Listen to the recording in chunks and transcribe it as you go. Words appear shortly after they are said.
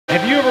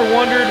Have you ever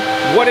wondered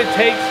what it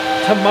takes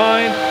to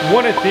mine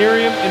 1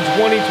 Ethereum in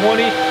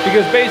 2020?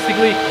 Because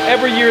basically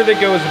every year that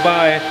goes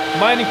by,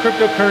 mining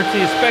cryptocurrency,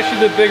 especially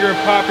the bigger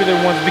and popular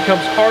ones,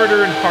 becomes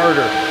harder and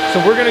harder.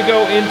 So we're going to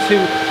go into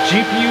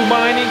GPU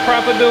mining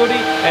profitability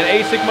and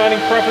ASIC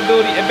mining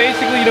profitability, and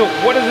basically,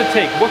 what does it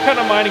take? What kind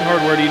of mining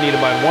hardware do you need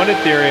to mine 1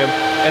 Ethereum?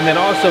 And then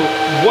also,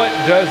 what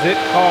does it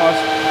cost,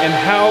 and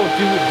how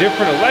do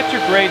different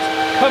electric rates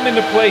come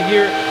into play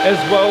here, as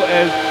well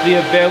as the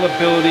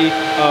availability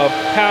of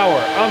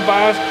power. I'm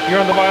Vosk, you're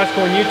on the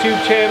VoskCoin YouTube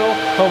channel,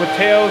 home of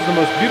Tales, the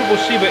most beautiful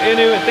Shiba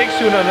Inu, and thanks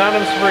to an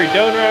anonymous furry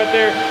donor out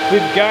there,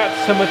 we've got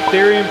some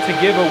Ethereum to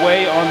give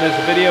away on this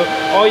video.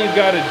 All you've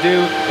got to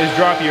do is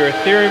drop your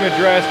Ethereum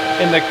address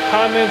in the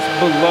comments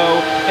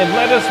below and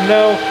let us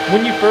know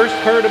when you first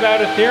heard about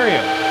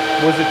Ethereum.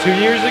 Was it 2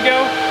 years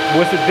ago?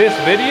 Was it this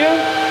video?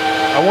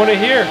 I want to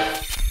hear.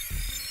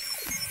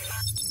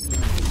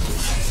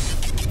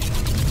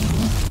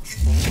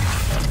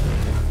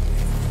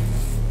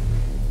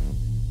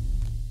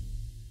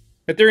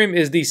 Ethereum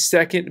is the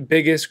second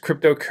biggest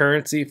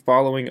cryptocurrency,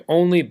 following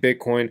only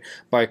Bitcoin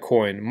by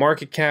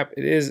CoinMarketcap.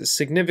 It is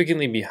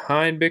significantly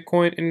behind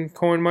Bitcoin in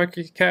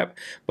CoinMarketcap,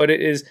 but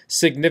it is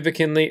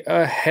significantly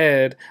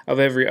ahead of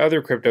every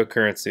other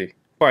cryptocurrency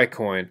by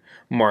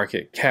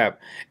CoinMarketCap.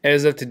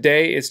 As of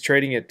today, it's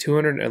trading at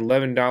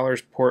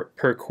 $211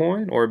 per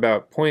coin, or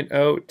about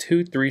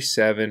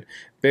 0.0237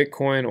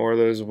 Bitcoin, or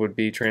those would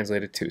be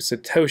translated to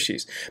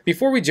Satoshis.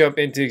 Before we jump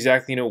into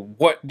exactly,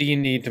 what do you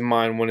need to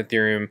mine 1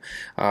 Ethereum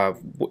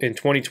in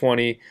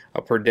 2020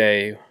 per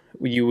day,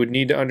 you would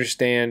need to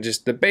understand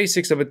just the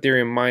basics of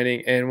Ethereum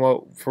mining. And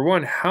well, for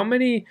one, how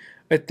many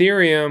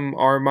Ethereum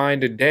are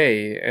mined a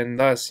day, and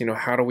thus,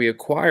 how do we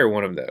acquire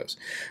one of those?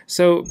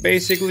 So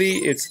basically,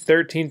 it's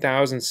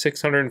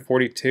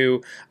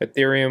 13,642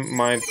 Ethereum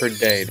mined per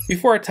day.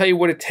 Before I tell you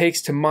what it takes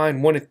to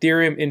mine 1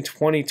 Ethereum in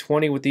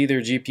 2020 with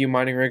either GPU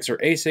mining rigs or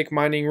ASIC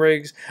mining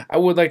rigs, I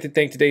would like to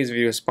thank today's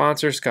video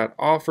sponsor, Scott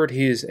Alford.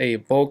 He is a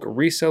bulk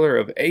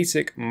reseller of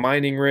ASIC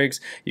mining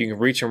rigs. You can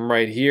reach him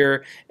right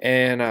here,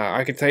 and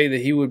I can tell you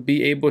that he would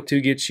be able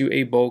to get you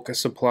a bulk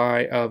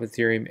supply of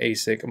Ethereum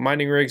ASIC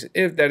mining rigs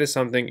if that is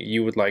something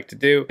you would like to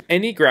do.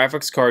 Any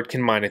graphics card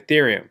can mine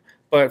Ethereum,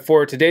 but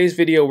for today's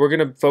video, we're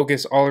going to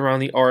focus all around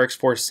the RX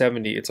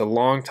 470. It's a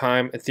long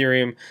time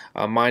Ethereum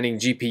mining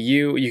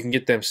GPU. You can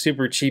get them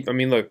super cheap. I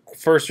mean, look,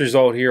 first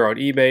result here on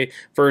eBay,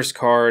 first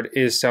card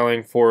is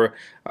selling for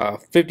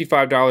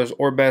 $55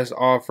 or best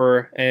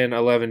offer, and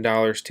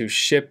 $11 to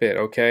ship it.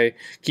 Okay,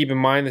 keep in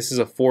mind this is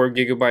a 4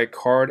 GB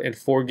card, and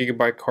 4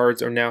 GB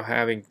cards are now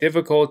having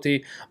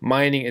difficulty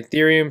mining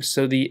Ethereum,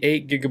 so the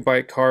 8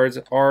 GB cards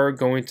are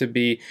going to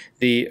be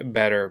the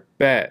better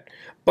bet.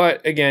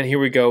 But again, here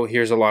we go.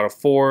 Here's a lot of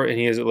 4, and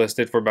he has it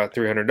listed for about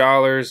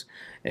 $300,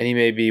 and he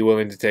may be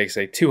willing to take,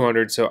 say,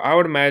 $200. So I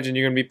would imagine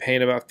you're going to be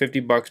paying about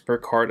 $50 per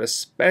card,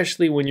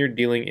 especially when you're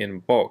dealing in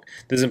bulk.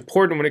 This is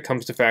important when it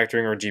comes to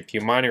factoring our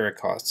GPU mining rig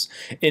costs.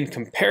 In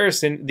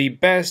comparison, the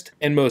best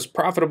and most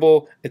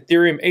profitable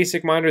Ethereum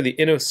ASIC miner, the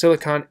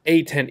Innnosilicon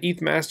A10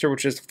 ETH Master,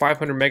 which is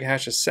 500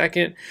 megahash a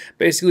second,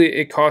 basically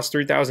it costs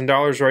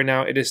 $3,000 right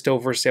now. It is still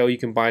for sale. You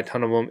can buy a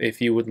ton of them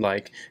if you would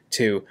like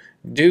to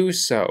do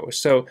so.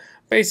 So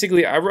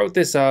basically, I wrote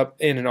this up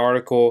in an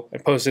article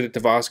and posted it to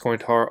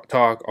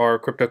VoskCoinTalk, our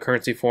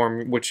cryptocurrency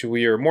forum, which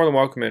we are more than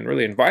welcome and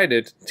really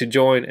invited to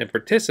join and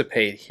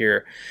participate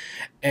here.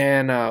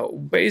 And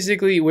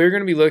basically, we're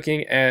going to be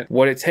looking at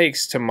what it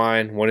takes to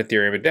mine 1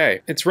 Ethereum a day.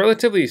 It's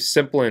relatively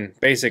simple and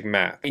basic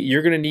math.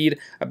 You're going to need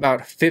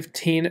about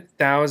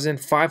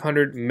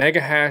 15,500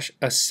 megahash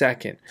a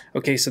second.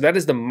 Okay, so that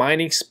is the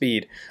mining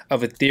speed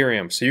of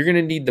Ethereum. So you're going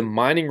to need the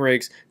mining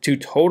rigs to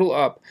total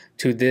up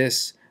to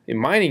this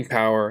mining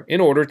power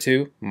in order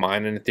to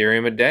mine an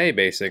Ethereum a day,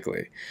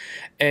 basically.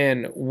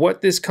 And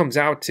what this comes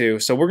out to,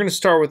 so we're going to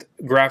start with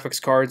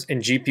graphics cards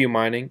and GPU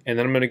mining, and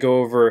then I'm going to go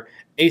over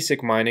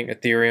ASIC mining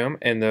Ethereum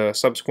and the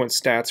subsequent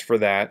stats for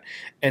that,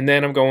 and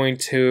then I'm going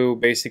to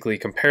basically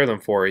compare them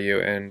for you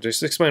and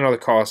just explain all the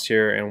costs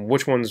here and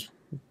which one's,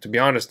 to be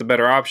honest, the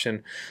better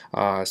option,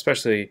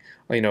 especially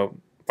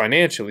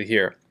financially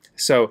here.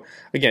 So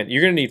again,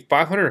 you're going to need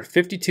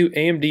 552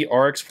 AMD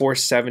RX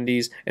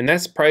 470s, and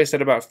that's priced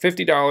at about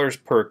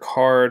 $50 per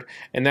card,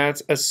 and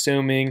that's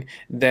assuming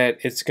that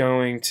it's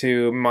going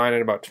to mine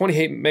at about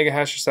 28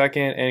 megahash a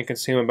second and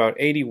consume about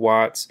 80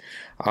 watts.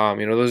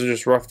 Those are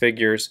just rough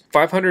figures.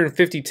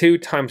 552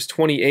 times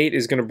 28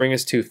 is going to bring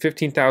us to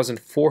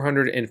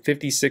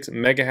 15,456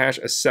 megahash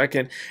a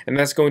second, and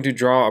that's going to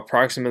draw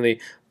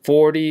approximately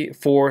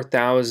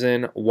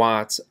 44,000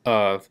 watts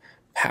of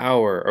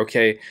power.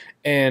 Okay,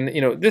 and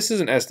this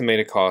is an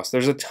estimated cost.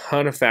 There's a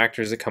ton of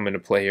factors that come into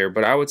play here,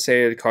 but I would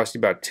say it costs you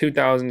about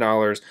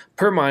 $2,000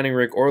 per mining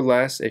rig or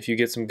less if you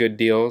get some good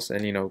deals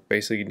and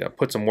basically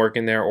put some work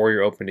in there, or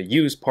you're open to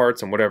use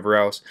parts and whatever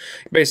else,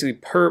 basically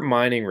per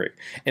mining rig.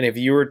 And if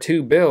you were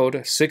to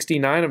build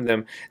 69 of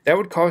them, that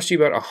would cost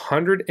you about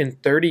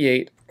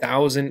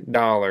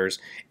 $138,000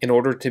 in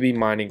order to be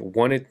mining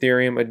 1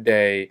 Ethereum a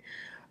day.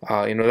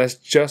 That's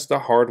just the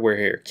hardware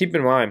here. Keep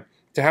in mind,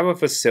 to have a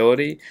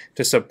facility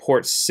to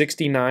support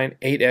 69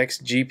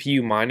 8x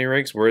GPU mining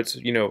rigs where it's,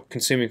 you know,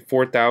 consuming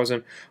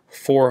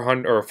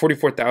 4,400 or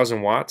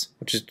 44,000 watts,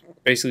 which is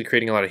basically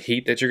creating a lot of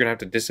heat that you're gonna have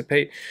to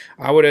dissipate.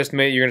 I would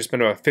estimate you're gonna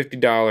spend about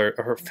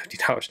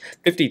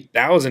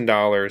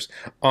 $50,000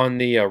 on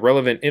the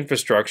relevant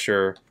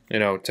infrastructure, you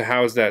know, to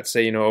house that,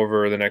 say, you know,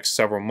 over the next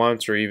several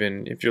months, or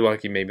even if you're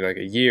lucky, maybe like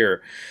a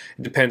year.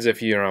 It depends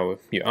if you know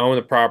you own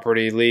the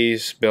property,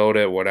 lease, build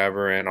it,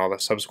 whatever, and all the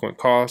subsequent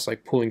costs.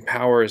 Like pooling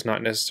power is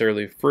not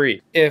necessarily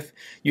free. If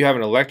you have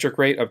an electric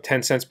rate of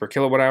 10 cents per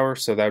kilowatt hour,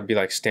 so that would be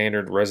like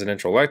standard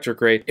residential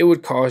electric rate, it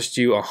would cost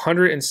you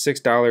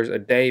 $106 a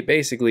day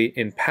basically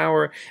in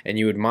power, and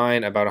you would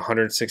mine about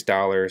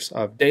 $106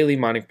 of daily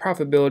mining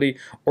profitability,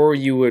 or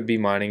you would be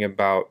mining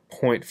about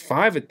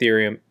 0.5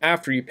 Ethereum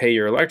after you pay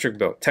your electric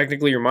bill.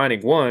 Technically you're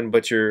mining 1,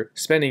 but you're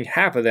spending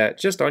half of that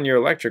just on your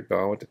electric bill.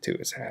 I went to 2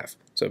 is half,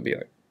 so it'd be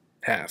like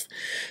half.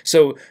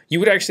 So you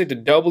would actually have to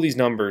double these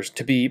numbers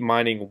to be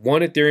mining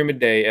 1 Ethereum a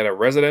day at a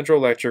residential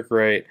electric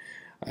rate,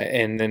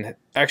 and then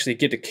actually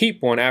get to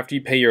keep 1 after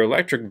you pay your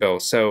electric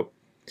bill. So,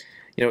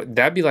 you know,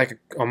 that'd be like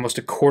almost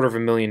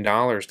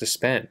 $250,000 to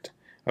spend.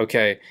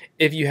 Okay,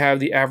 if you have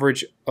the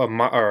average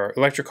or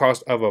electric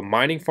cost of a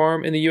mining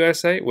farm in the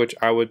USA, which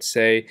I would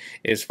say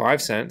is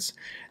 5 cents,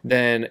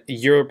 then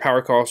your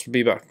power cost would be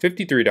about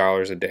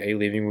 $53 a day,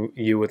 leaving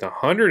you with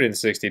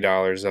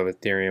 $160 of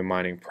Ethereum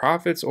mining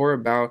profits, or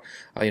about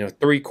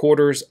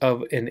 3/4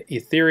 of an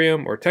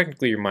Ethereum, or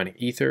technically you're mining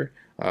Ether,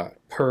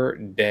 per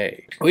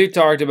day. We've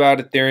talked about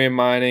Ethereum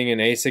mining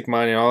and ASIC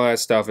mining, all that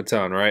stuff a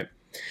ton, right?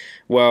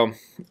 Well,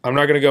 I'm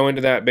not going to go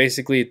into that.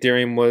 Basically,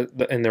 Ethereum was,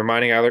 and their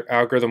mining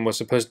algorithm was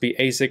supposed to be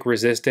ASIC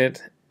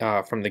resistant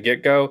from the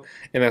get-go,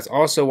 and that's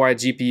also why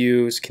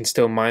GPUs can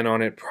still mine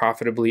on it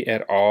profitably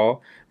at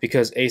all,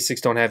 because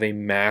ASICs don't have a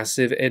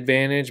massive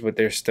advantage, but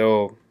they're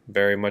still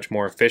very much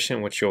more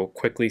efficient, which you'll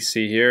quickly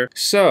see here.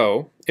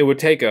 So it would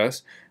take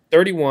us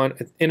 31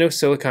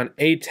 Innnosilicon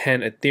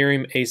A10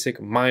 Ethereum ASIC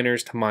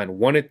miners to mine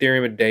 1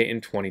 Ethereum a day in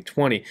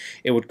 2020.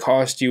 It would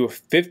cost you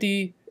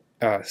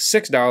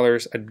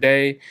 $6 a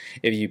day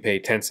if you pay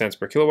 10 cents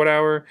per kilowatt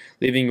hour,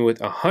 leaving you with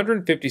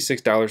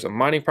 $156 of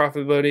mining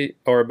profitability,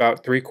 or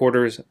about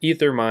 3/4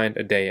 Ether mined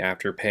a day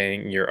after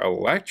paying your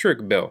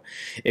electric bill.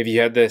 If you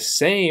had the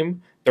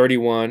same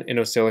 31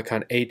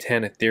 Innnosilicon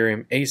A10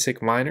 Ethereum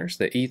ASIC miners,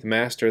 the ETH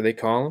master they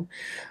call them,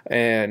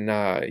 and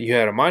you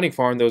had a mining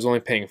farm that was only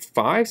paying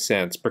 5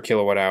 cents per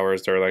kilowatt hour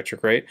as their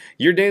electric rate,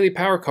 your daily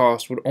power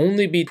cost would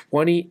only be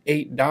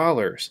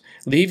 $28,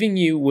 leaving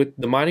you with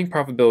the mining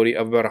profitability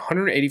of about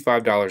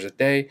 $185 a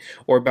day,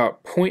 or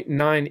about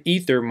 0.9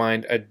 Ether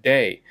mined a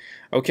day.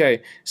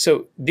 Okay,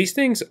 so these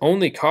things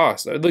only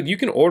cost, look, you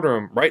can order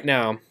them right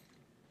now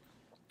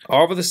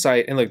all over the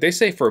site, and look, they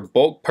say for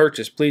bulk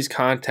purchase, please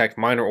contact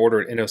miner order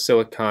at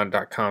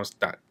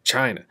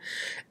Innosilicon.com/China.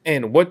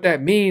 And what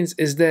that means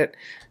is that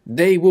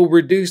they will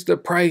reduce the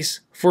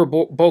price for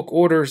bulk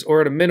orders, or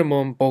at a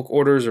minimum, bulk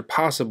orders are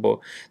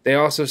possible. They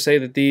also say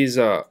that these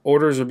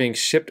orders are being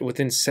shipped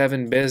within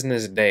 7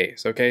 business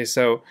days. Okay,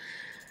 so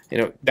you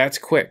know that's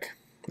quick.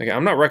 Like,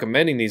 I'm not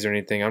recommending these or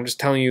anything. I'm just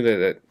telling you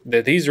that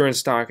these are in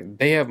stock.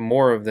 They have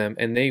more of them,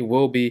 and they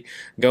will be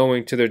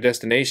going to their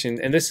destination.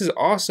 And this is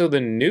also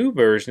the new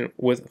version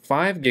with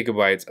 5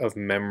 gigabytes of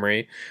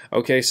memory.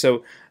 Okay,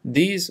 so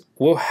these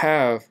will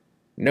have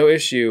no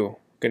issue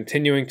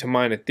continuing to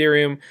mine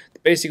Ethereum.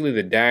 Basically,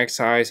 the DAG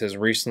size has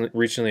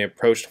recently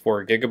approached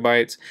 4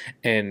 gigabytes,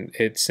 and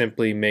it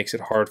simply makes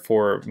it hard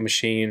for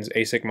machines,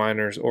 ASIC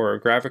miners, or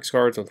graphics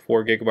cards with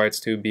 4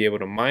 gigabytes to be able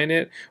to mine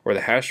it, or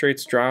the hash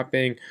rate's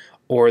dropping,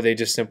 or they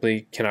just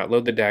simply cannot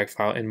load the DAG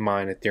file and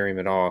mine Ethereum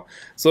at all.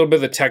 It's a little bit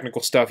of the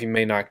technical stuff you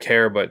may not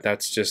care, but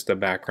that's just the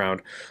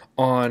background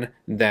on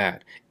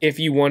that. If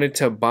you wanted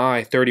to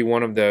buy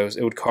 31 of those,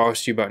 it would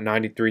cost you about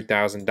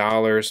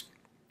 $93,000.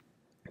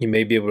 You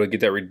may be able to get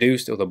that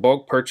reduced with a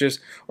bulk purchase,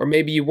 or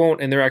maybe you won't,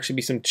 and there actually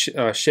be some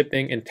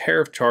shipping and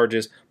tariff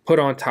charges put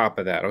on top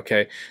of that.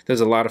 Okay,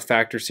 there's a lot of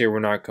factors here. We're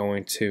not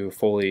going to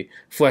fully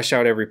flesh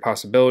out every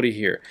possibility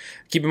here.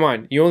 Keep in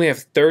mind, you only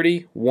have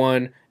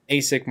 31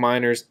 ASIC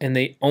miners, and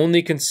they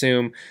only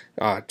consume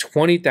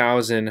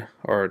 20,000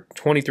 or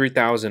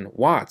 23,000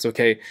 watts.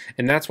 Okay,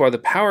 and that's why the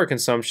power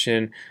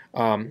consumption,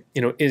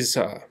 is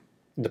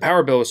the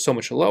power bill is so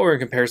much lower in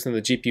comparison to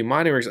the GPU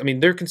mining rigs. I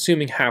mean, they're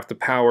consuming half the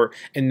power,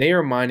 and they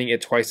are mining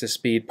at twice the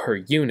speed per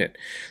unit.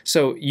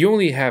 So you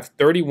only have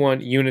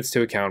 31 units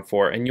to account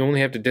for, and you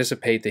only have to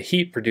dissipate the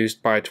heat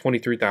produced by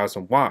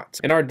 23,000 watts.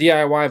 In our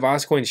DIY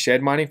VoskCoin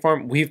shed mining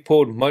farm, we've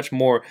pulled much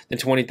more than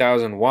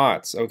 20,000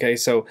 watts. Okay,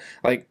 so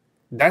like,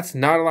 that's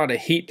not a lot of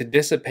heat to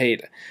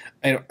dissipate.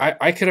 And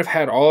I could have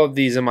had all of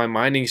these in my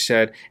mining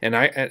shed, and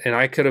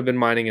I could have been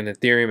mining an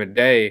Ethereum a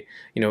day,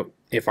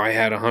 if I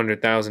had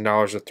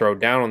 $100,000 to throw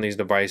down on these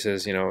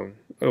devices, all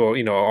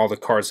the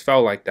cards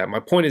fell like that.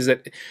 My point is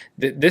that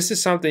this is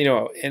something,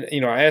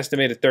 I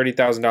estimated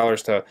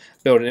 $30,000 to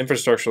build an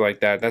infrastructure like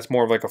that. That's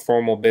more of like a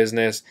formal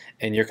business,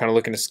 and you're kind of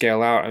looking to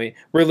scale out. I mean,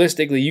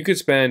 realistically, you could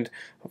spend,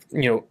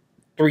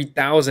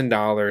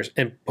 $3,000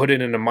 and put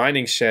it in a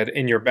mining shed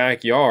in your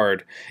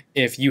backyard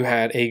if you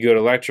had a good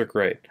electric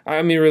rate.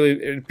 I mean, really,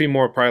 it'd be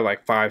more probably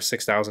like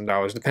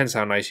 $5,000-$6,000. Depends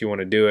how nice you want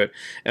to do it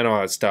and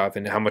all that stuff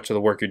and how much of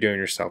the work you're doing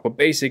yourself. But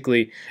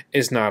basically,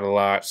 it's not a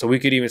lot. So we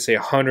could even say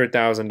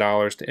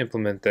 $100,000 to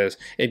implement this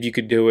if you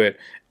could do it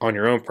on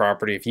your own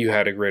property if you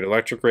had a great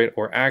electric rate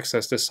or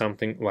access to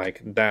something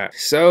like that.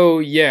 So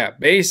yeah,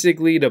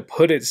 basically, to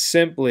put it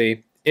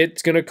simply,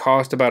 it's going to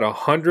cost about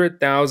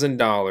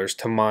 $100,000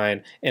 to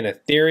mine an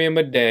Ethereum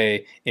a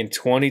day in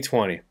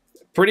 2020.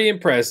 Pretty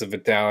impressive,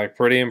 Vitalik,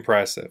 pretty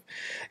impressive.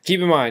 Keep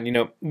in mind,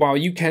 while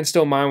you can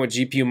still mine with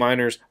GPU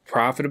miners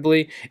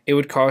profitably, it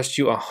would cost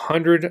you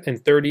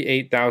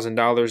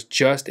 $138,000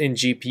 just in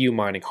GPU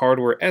mining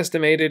hardware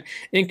estimated,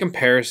 in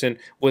comparison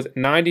with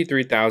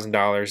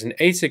 $93,000 in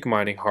ASIC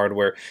mining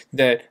hardware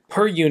that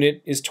per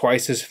unit is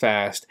twice as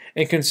fast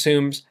and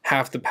consumes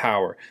half the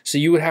power. So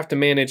you would have to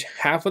manage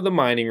half of the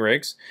mining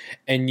rigs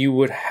and you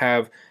would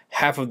have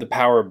half of the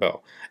power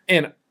bill.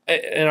 And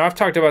I've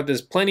talked about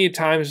this plenty of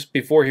times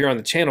before here on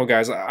the channel,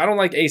 guys. I don't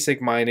like ASIC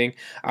mining.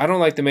 I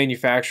don't like the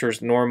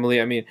manufacturers normally.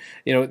 I mean,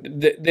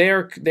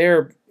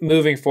 they're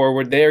moving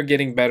forward. They are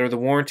getting better. The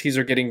warranties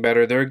are getting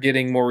better. They're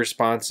getting more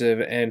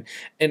responsive. And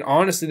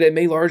honestly, that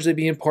may largely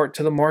be in part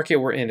to the market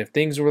we're in. If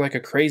things were like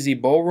a crazy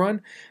bull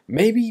run,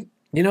 maybe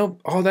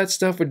all that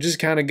stuff would just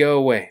kind of go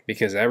away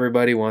because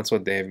everybody wants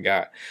what they've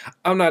got.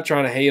 I'm not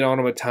trying to hate on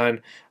them a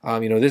ton.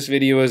 This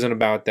video isn't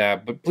about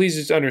that, but please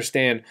just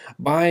understand,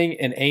 buying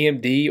an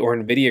AMD or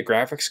NVIDIA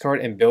graphics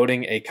card and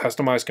building a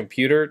customized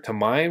computer to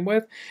mine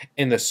with,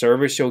 and the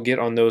service you'll get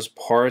on those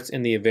parts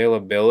and the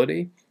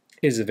availability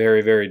is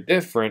very, very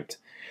different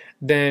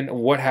than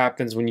what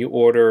happens when you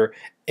order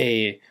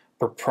a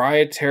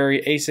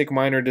proprietary ASIC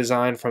miner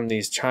design from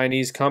these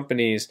Chinese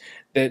companies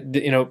that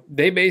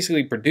they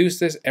basically produce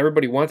this,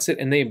 everybody wants it,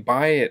 and they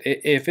buy it.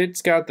 If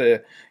it's got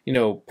the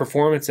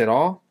performance at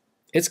all,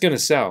 it's gonna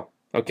sell.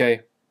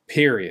 Okay,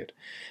 period.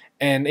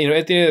 And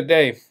at the end of the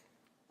day,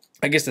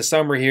 I guess the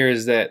summary here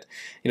is that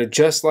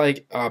just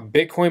like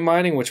Bitcoin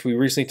mining, which we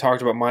recently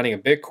talked about mining a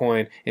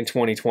Bitcoin in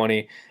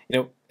 2020,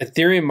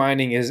 Ethereum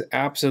mining is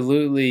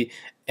absolutely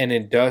an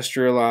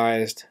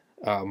industrialized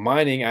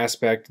mining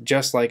aspect,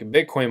 just like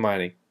Bitcoin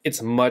mining.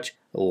 It's much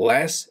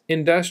less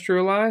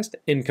industrialized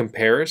in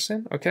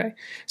comparison, okay?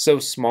 So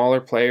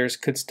smaller players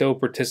could still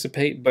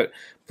participate, but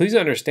please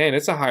understand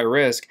it's a high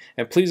risk,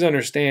 and please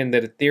understand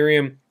that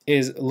Ethereum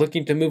is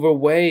looking to move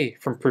away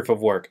from proof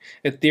of work.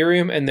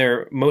 Ethereum and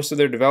most of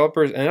their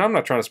developers, and I'm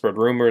not trying to spread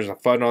rumors and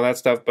FUD and all that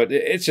stuff, but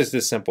it's just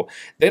this simple.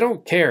 They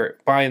don't care,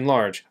 by and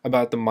large,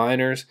 about the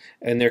miners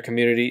and their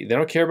community. They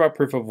don't care about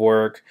proof of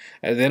work.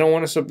 They don't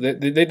want to.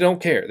 They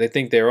don't care. They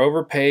think they're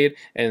overpaid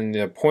and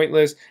they're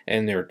pointless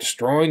and they're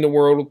destroying the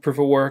world with proof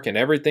of work and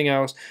everything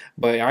else.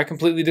 But I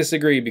completely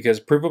disagree,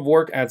 because proof of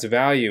work adds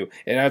value.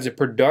 It adds a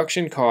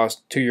production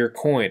cost to your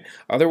coin.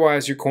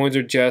 Otherwise, your coins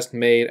are just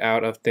made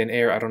out of thin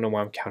air. I don't know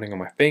why I'm counting on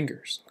my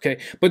fingers, okay?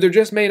 But they're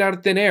just made out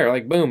of thin air.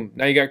 Like, boom,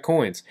 now you got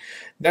coins.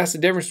 That's the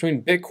difference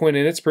between Bitcoin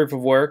and its proof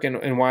of work,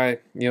 and why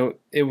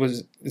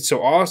it's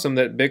so awesome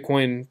that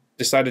Bitcoin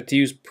decided to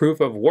use proof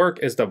of work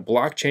as the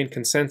blockchain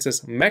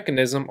consensus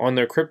mechanism on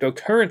their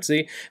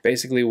cryptocurrency.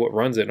 Basically what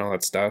runs it and all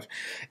that stuff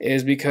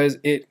is because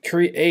it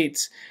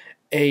creates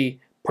a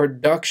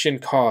production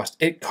cost.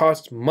 It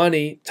costs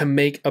money to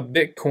make a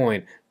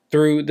Bitcoin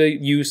through the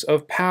use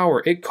of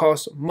power. It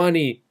costs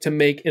money to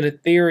make an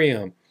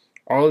Ethereum.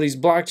 All of these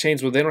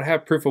blockchains, where they don't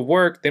have proof of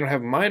work, they don't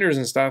have miners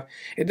and stuff,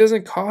 it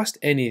doesn't cost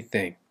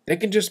anything. They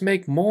can just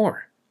make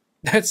more.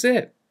 That's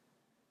it.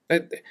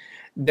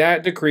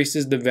 That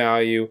decreases the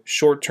value,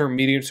 short-term,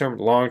 medium-term,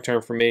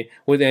 long-term for me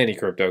with any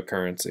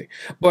cryptocurrency.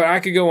 But I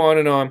could go on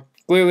and on.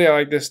 Clearly, I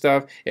like this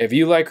stuff. If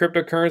you like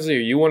cryptocurrency or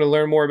you want to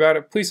learn more about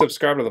it, please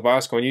subscribe to the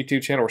VoskCoin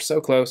YouTube channel. We're so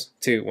close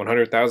to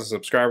 100,000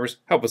 subscribers.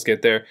 Help us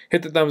get there.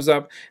 Hit the thumbs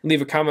up and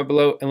leave a comment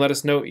below and let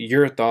us know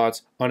your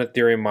thoughts on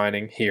Ethereum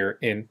mining here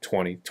in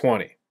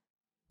 2020.